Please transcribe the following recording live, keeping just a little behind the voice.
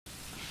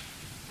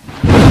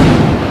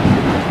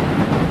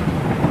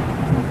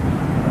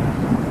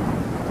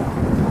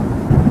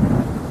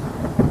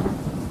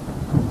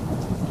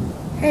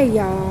Hey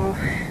y'all,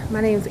 my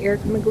name is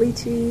Erica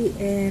McGleachy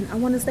and I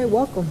want to say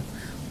welcome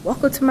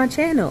to my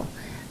channel.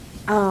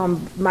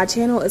 My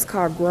channel is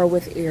called Grow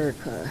with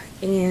Erica,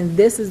 and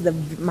this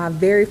is my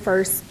very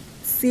first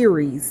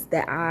series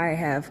that I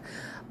have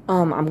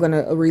I'm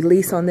gonna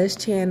release on this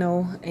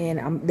channel,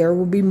 and there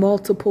will be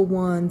multiple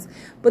ones,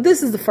 but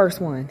this is the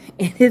first one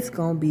and it's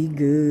gonna be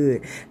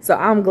good. So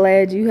I'm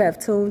glad you have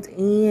tuned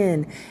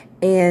in.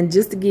 And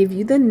just to give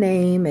you the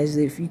name, as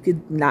if you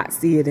could not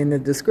see it in the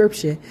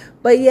description,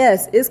 but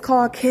yes, it's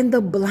called Can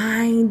the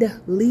Blind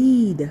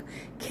Lead?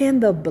 Can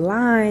the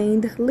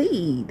Blind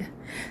Lead?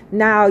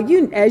 Now,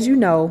 as you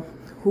know,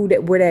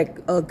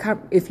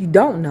 if you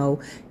don't know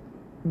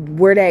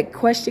where that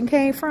question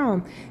came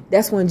from,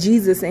 that's when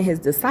Jesus and his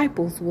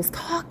disciples was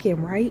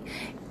talking, right?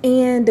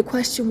 And the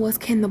question was,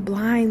 can the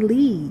blind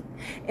lead?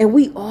 And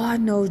we all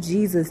know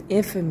Jesus'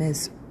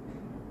 infamous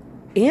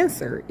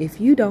answer. If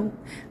you don't,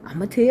 I'm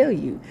gonna tell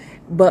you,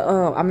 but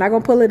I'm not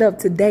gonna pull it up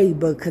today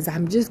because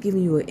I'm just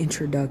giving you an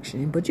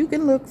introduction, but you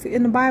can look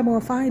in the Bible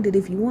and find it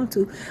if you want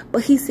to.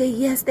 But he said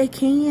yes, they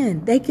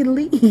can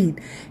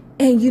lead.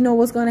 And you know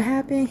what's going to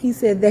happen? He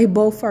said they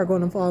both are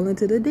going to fall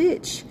into the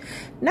ditch.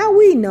 Now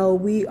we know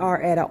we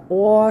are at an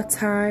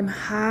all-time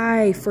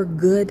high for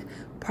good,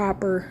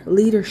 proper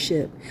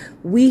leadership.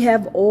 We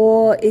have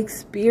all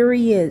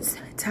experienced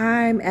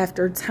time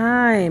after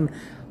time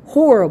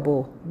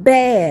horrible,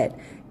 bad,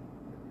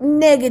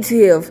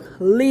 negative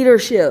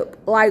leadership.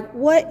 Like,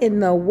 what in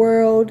the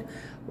world,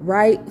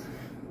 right?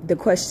 The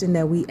question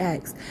that we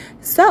ask.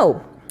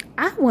 So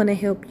I want to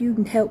help you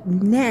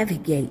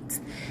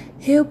navigate,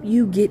 help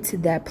you get to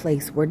that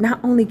place where not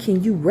only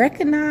can you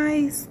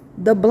recognize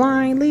the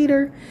blind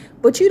leader,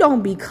 but you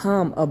don't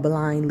become a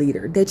blind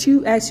leader, that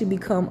you actually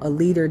become a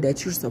leader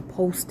that you're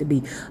supposed to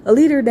be, a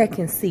leader that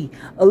can see,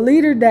 a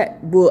leader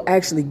that will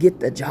actually get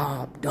the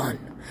job done.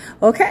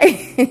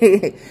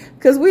 Okay?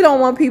 Because we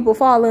don't want people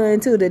falling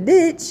into the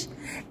ditch,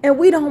 and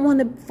we don't want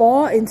to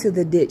fall into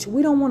the ditch.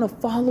 We don't want to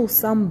follow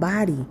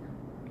somebody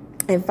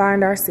and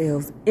find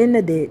ourselves in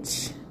the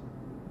ditch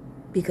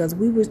because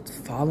we were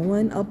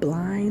following a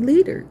blind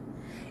leader.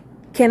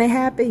 Can it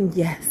happen?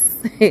 Yes.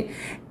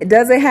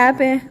 Does it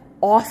happen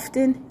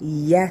often?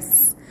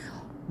 Yes.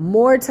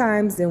 More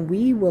times than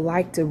we would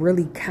like to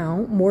really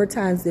count, more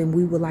times than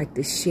we would like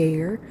to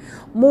share,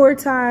 more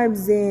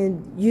times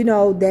than, you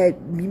know, that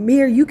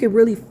you can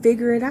really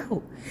figure it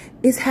out.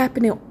 It's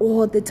happening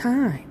all the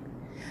time.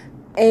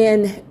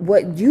 And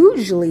what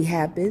usually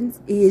happens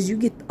is you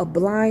get a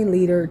blind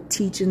leader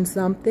teaching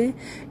something,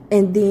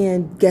 and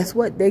then guess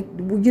what? They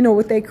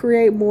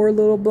create more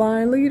little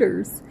blind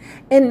leaders,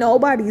 and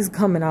nobody's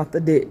coming out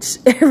the ditch.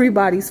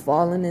 Everybody's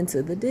falling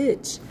into the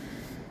ditch.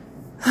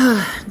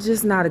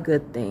 Just not a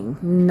good thing.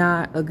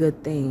 Not a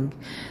good thing.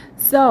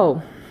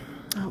 So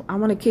I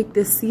want to kick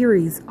this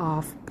series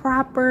off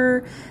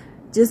proper,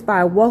 just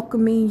by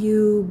welcoming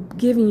you,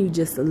 giving you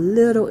just a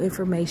little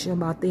information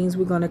about things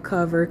we're going to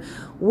cover.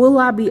 Will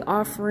I be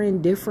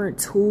offering different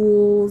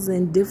tools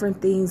and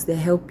different things to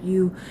help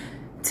you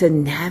to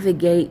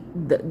navigate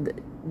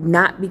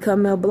not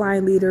becoming a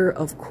blind leader?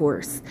 Of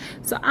course.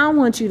 So I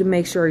want you to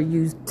make sure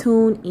you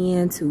tune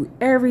in to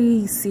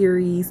every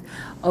series.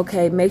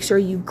 Okay, make sure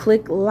you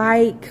click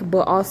like,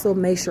 but also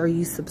make sure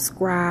you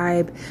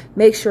subscribe.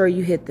 Make sure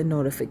you hit the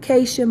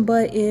notification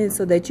button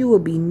so that you will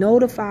be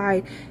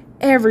notified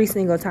every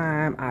single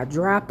time I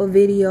drop a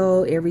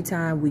video, every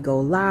time we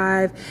go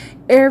live,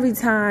 every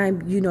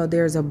time, you know,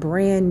 there's a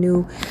brand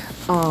new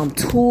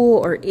tool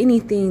or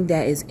anything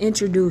that is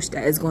introduced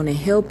that is going to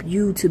help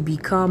you to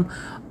become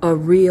a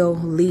real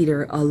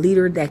leader, a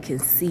leader that can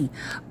see,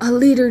 a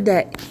leader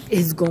that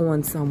is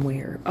going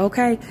somewhere.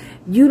 Okay,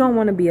 you don't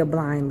want to be a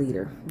blind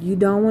leader. You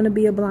don't want to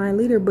be a blind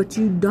leader, but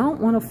you don't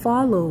want to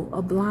follow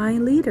a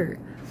blind leader.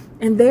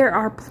 And there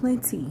are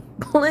plenty.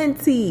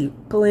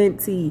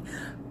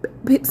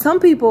 Some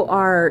people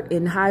are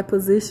in high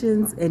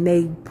positions and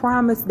they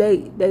promise,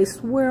 they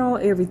swear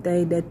on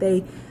everything that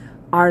they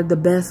are the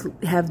best,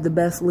 have the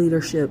best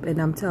leadership.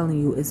 And I'm telling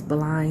you, it's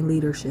blind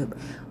leadership.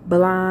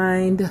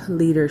 Blind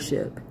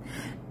leadership.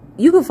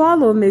 You can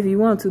follow them if you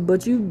want to,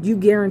 but you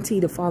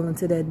guarantee to fall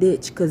into that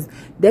ditch because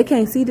they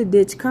can't see the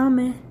ditch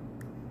coming.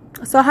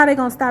 So how they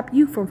gonna stop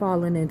you from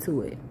falling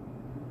into it?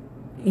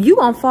 You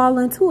gonna fall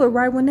into it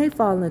right when they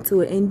fall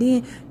into it, and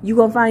then you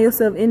gonna find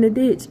yourself in the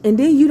ditch, and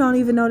then you don't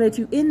even know that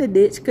you in the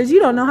ditch because you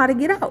don't know how to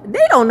get out.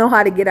 They don't know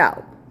how to get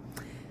out.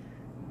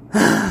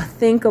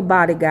 Think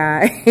about it,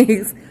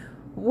 guys.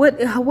 What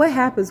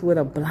happens with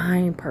a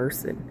blind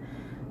person?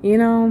 You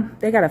know,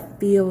 they gotta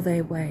feel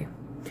their way,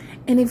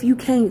 and if you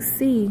can't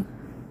see,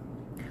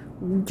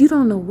 you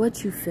don't know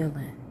what you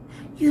feeling.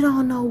 You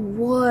don't know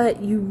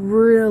what you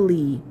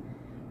really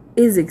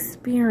is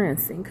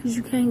experiencing because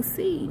you can't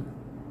see.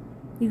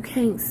 You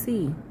can't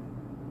see.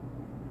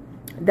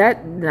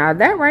 Now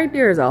that right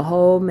there is a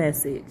whole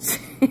message.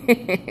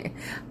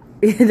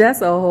 That's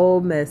a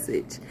whole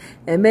message.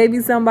 And maybe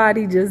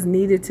somebody just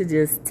needed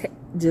to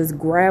just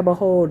grab a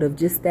hold of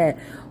just that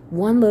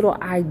one little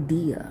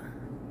idea.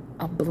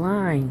 A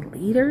blind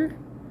leader?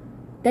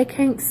 They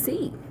can't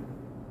see.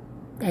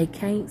 They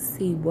can't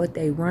see what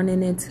they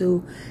running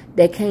into.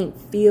 They can't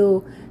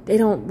feel. They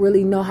don't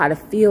really know how to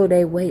feel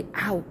their way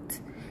out.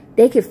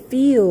 They can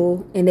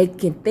feel and they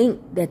can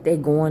think that they're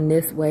going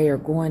this way or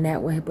going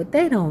that way, but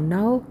they don't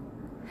know.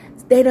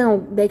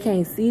 They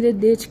can't see the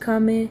ditch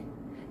coming.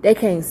 They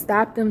can't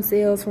stop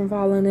themselves from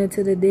falling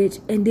into the ditch.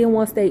 And then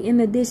once they in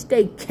the ditch,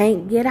 they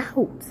can't get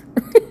out.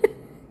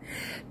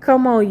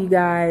 Come on, you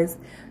guys.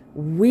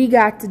 We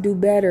got to do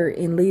better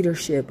in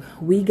leadership.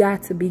 We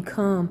got to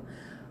become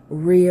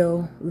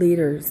real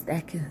leaders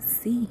that can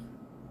see.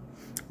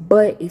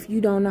 But if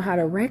you don't know how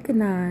to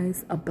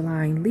recognize a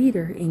blind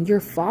leader and you're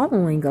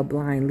following a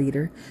blind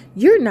leader,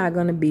 you're not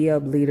going to be a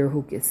leader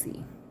who can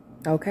see.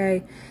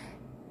 Okay?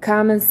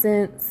 Common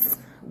sense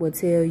will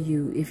tell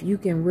you, if you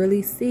can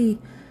really see,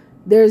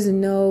 there's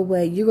no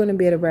way you're going to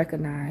be able to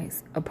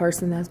recognize a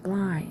person that's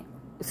blind.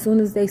 As soon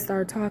as they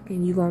start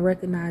talking, you're going to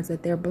recognize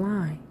that they're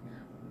blind,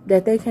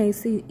 that they can't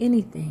see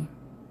anything.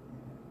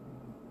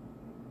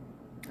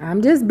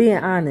 I'm just being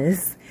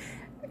honest.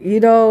 You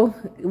know,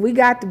 we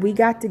got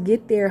to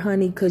get there,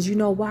 honey, because you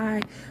know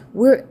why?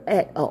 We're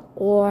at an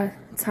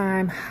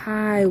all-time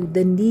high.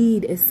 The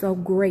need is so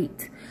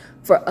great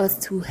for us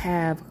to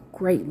have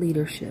great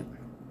leadership,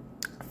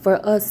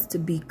 for us to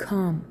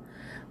become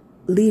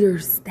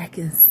leaders that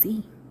can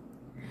see.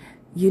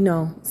 You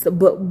know, so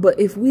but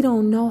if we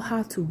don't know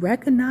how to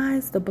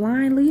recognize the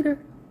blind leader,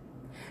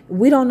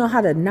 we don't know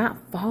how to not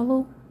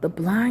follow the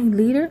blind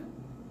leader,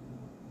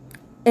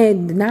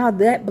 and now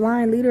that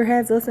blind leader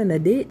has us in a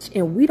ditch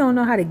and we don't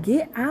know how to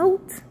get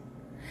out,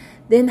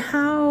 then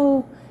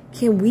how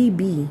can we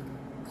be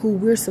who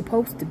we're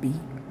supposed to be?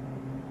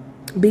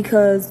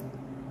 Because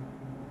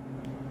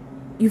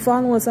you're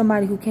following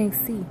somebody who can't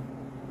see.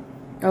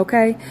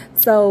 Okay?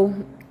 So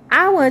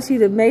I want you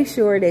to make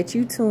sure that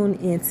you tune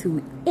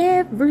into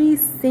every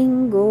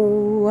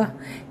single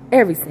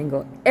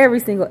episode,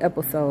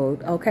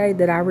 okay,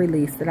 that I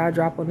release, that I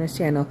drop on this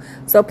channel.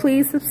 So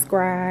please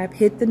subscribe,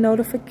 hit the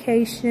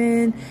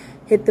notification,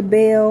 hit the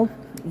bell.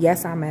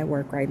 Yes, I'm at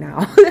work right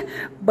now,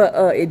 but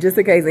just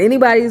in case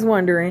anybody's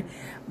wondering,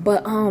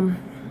 but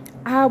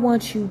I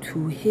want you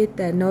to hit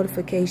that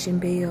notification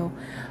bell.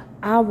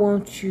 I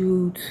want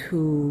you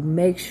to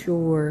make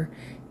sure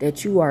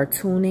that you are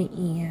tuning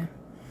in,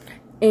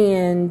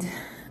 and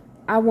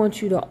I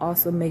want you to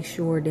also make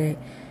sure that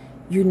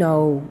you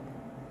know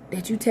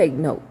that you take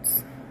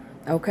notes.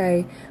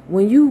 Okay,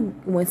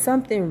 when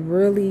something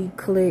really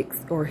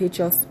clicks or hits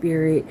your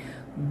spirit,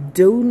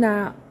 do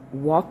not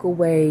walk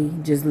away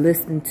just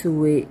listening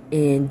to it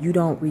and you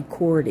don't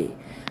record it.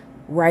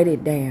 Write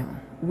it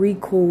down.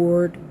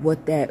 Record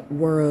what that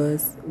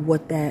was,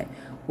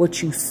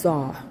 what you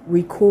saw.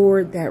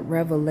 Record that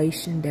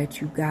revelation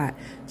that you got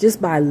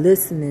just by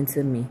listening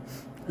to me.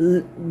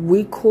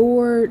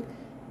 Record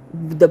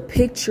the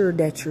picture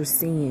that you're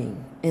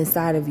seeing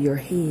inside of your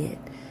head.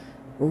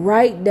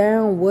 Write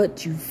down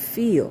what you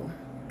feel,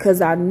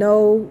 because I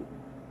know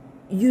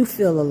you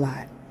feel a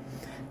lot.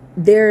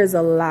 There is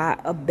a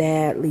lot of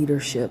bad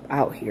leadership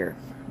out here.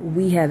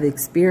 We have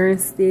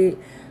experienced it.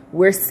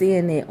 We're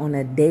seeing it on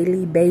a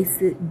daily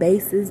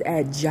basis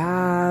at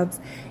jobs,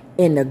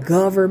 in the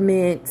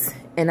government.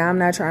 And I'm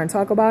not trying to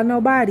talk about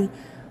nobody,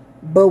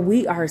 but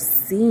we are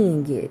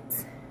seeing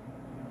it.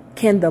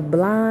 Can the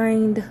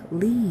blind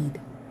lead?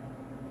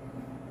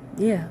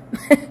 Yeah.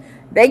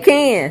 They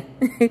can.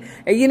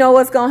 And you know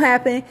what's going to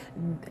happen?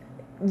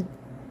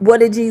 What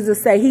did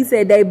Jesus say? He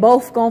said they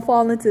both going to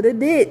fall into the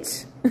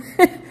ditch.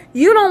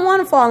 You don't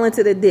want to fall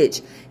into the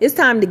ditch. It's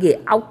time to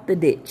get out the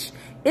ditch.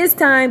 It's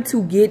time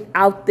to get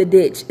out the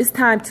ditch. It's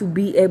time to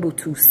be able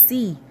to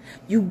see.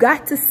 You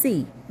got to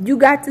see. You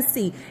got to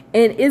see.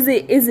 And is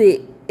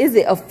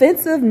it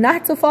offensive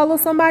not to follow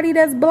somebody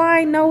that's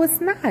blind? No, it's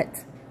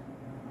not.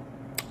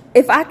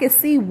 If I could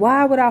see,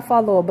 why would I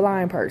follow a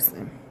blind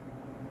person?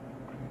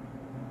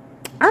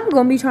 I'm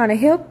going to be trying to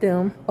help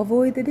them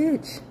avoid the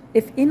ditch.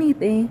 If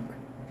anything,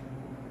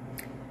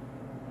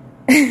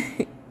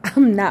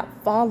 I'm not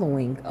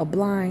following a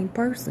blind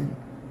person.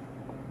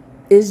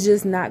 It's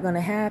just not going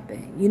to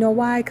happen. You know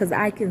why? Because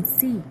I can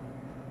see.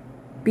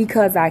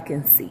 Because I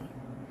can see.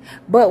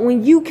 But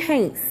when you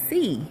can't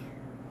see,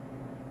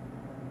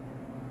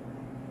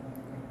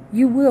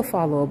 you will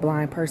follow a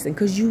blind person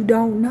because you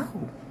don't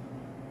know.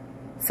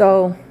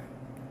 So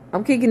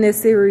I'm kicking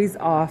this series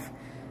off.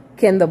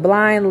 Can the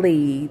blind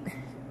lead?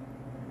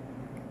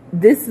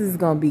 This is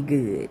going to be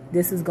good.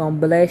 This is going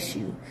to bless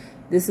you.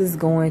 This is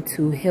going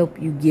to help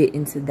you get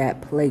into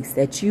that place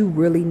that you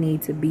really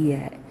need to be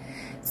at.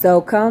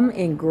 So come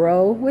and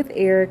grow with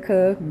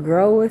Erica.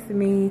 Grow with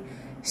me.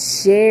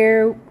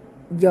 Share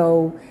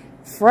your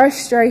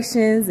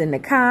frustrations in the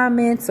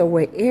comments or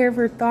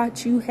whatever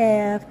thoughts you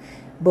have.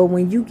 But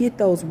when you get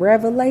those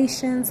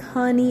revelations,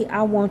 honey,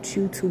 I want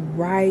you to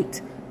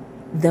write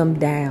them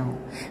down.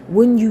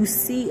 When you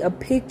see a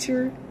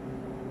picture,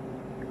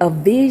 a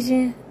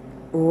vision,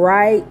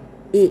 write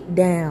it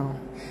down.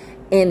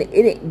 And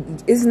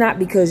it's not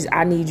because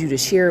I need you to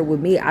share it with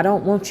me. I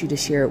don't want you to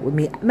share it with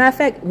me. Matter of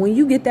fact, when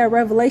you get that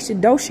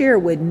revelation, don't share it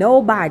with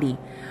nobody.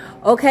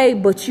 Okay,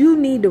 but you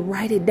need to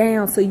write it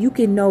down so you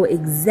can know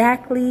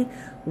exactly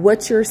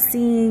what you're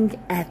seeing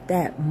at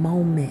that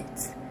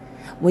moment.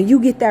 When you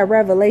get that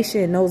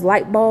revelation and those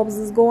light bulbs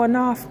is going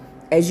off,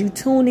 as you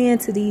tune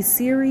into these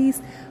series,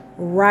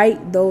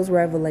 write those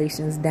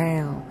revelations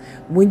down.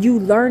 When you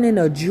learning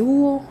a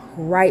jewel,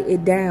 write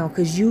it down,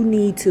 because you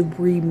need to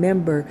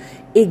remember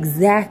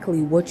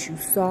exactly what you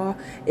saw,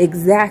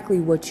 exactly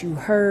what you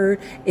heard,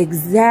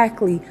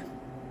 exactly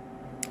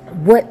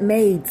what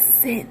made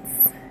sense.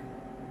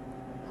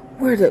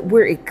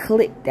 Where it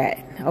clicked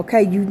at.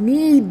 Okay, you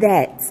need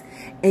that,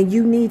 and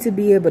you need to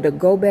be able to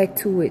go back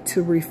to it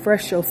to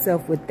refresh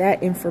yourself with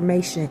that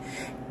information.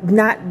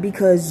 Not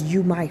because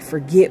you might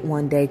forget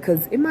one day,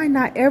 because you might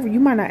not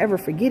ever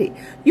forget it.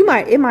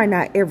 It might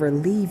not ever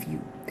leave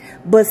you.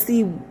 But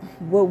see,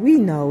 what we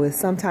know is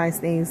sometimes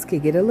things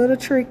can get a little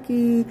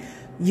tricky.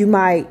 You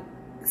might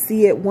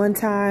see it one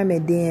time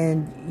and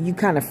then you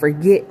kind of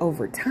forget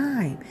over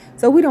time.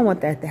 So we don't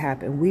want that to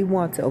happen. We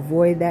want to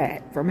avoid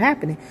that from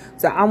happening.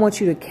 So I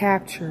want you to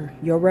capture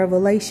your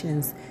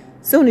revelations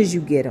soon as you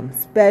get them,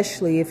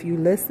 especially if you're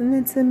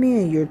listening to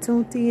me and you're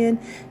tuned in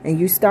and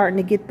you're starting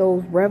to get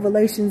those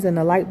revelations and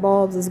the light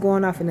bulbs is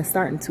going off and it's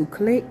starting to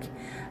click.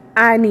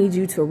 I need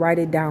you to write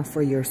it down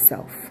for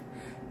yourself.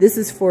 This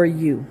is for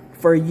you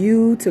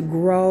to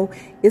grow.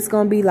 It's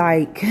going to be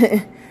like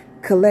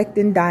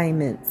collecting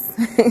diamonds,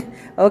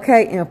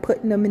 okay, and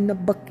putting them in the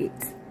bucket.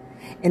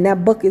 And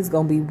that bucket is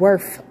going to be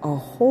worth a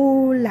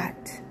whole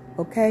lot,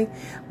 okay?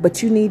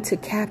 But you need to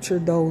capture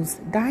those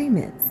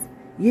diamonds.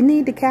 You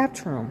need to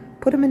capture them.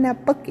 Put them in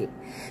that bucket.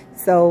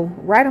 So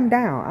write them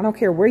down. I don't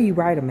care where you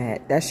write them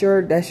at. That's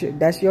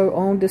your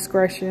own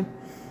discretion.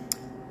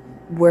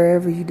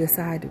 Wherever you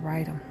decide to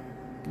write them.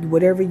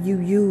 Whatever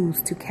you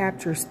use to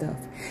capture stuff.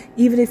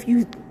 Even if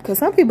you, because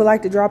some people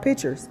like to draw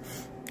pictures.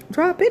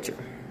 Draw a picture.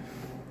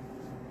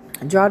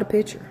 Draw the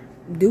picture.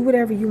 Do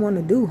whatever you want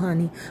to do,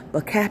 honey,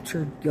 but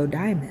capture your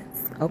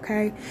diamonds,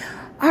 okay?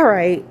 All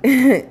right.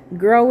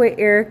 Grow with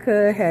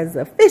Erica has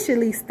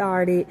officially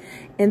started,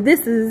 and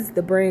this is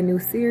the brand new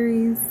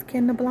series,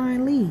 Can the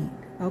Blind Lead?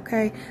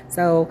 Okay,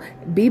 so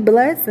be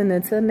blessed, and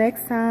until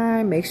next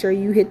time, make sure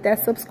you hit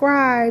that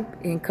subscribe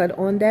and cut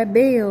on that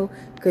bell,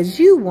 because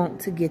you want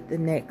to get the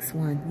next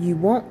one. You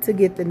want to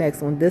get the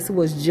next one. This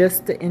was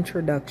just the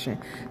introduction.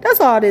 That's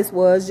all this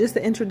was, just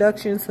the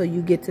introduction, so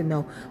you get to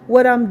know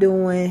what I'm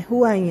doing,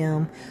 who I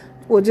am.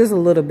 Well, just a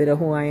little bit of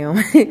who I am.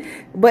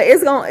 But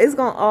it's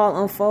gonna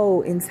all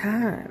unfold in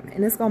time,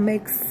 and it's gonna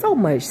make so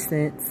much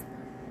sense.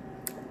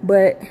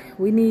 But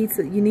you need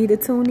to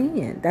tune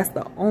in. That's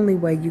the only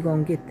way you're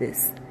going to get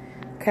this.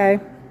 Okay?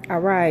 All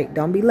right.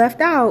 Don't be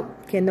left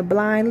out. Can the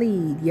blind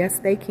lead? Yes,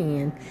 they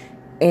can.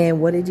 And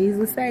what did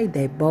Jesus say?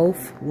 They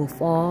both will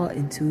fall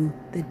into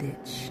the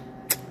ditch.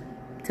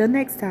 Till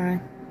next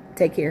time.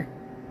 Take care.